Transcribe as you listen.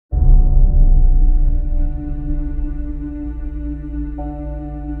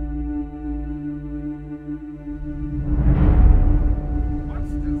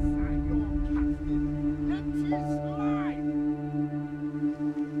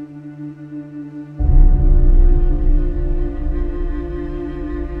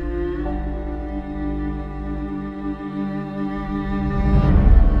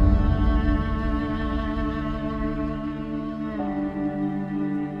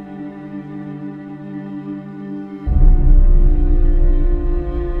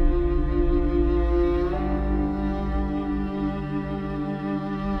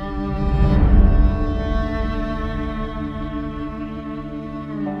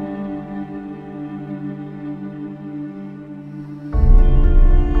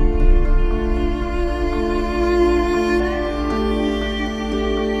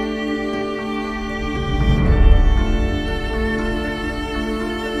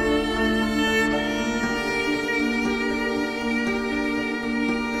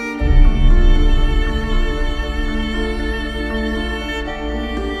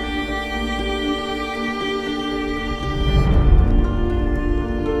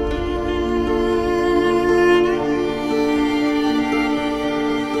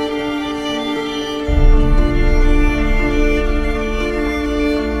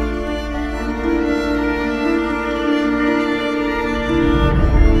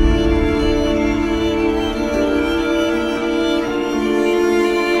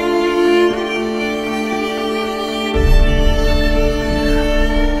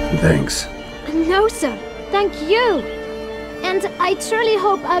thank you. And I truly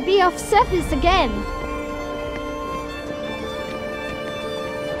hope I'll be of service again.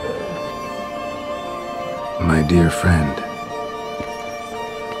 My dear friend.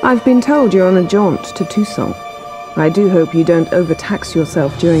 I've been told you're on a jaunt to Toussaint. I do hope you don't overtax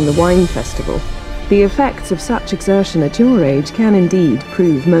yourself during the wine festival. The effects of such exertion at your age can indeed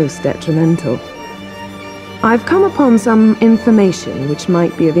prove most detrimental. I've come upon some information which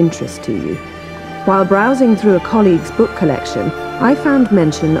might be of interest to you. While browsing through a colleague's book collection, I found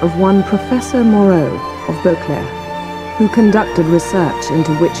mention of one Professor Moreau of Beauclair, who conducted research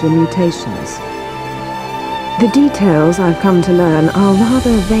into Witcher mutations. The details I've come to learn are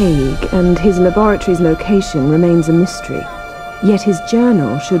rather vague, and his laboratory's location remains a mystery. Yet his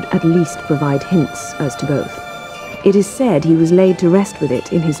journal should at least provide hints as to both. It is said he was laid to rest with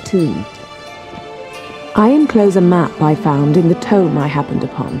it in his tomb. I enclose a map I found in the tome I happened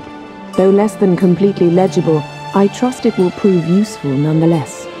upon. Though less than completely legible, I trust it will prove useful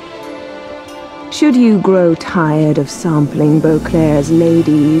nonetheless. Should you grow tired of sampling Beauclair's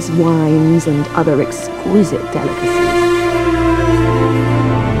ladies, wines, and other exquisite delicacies,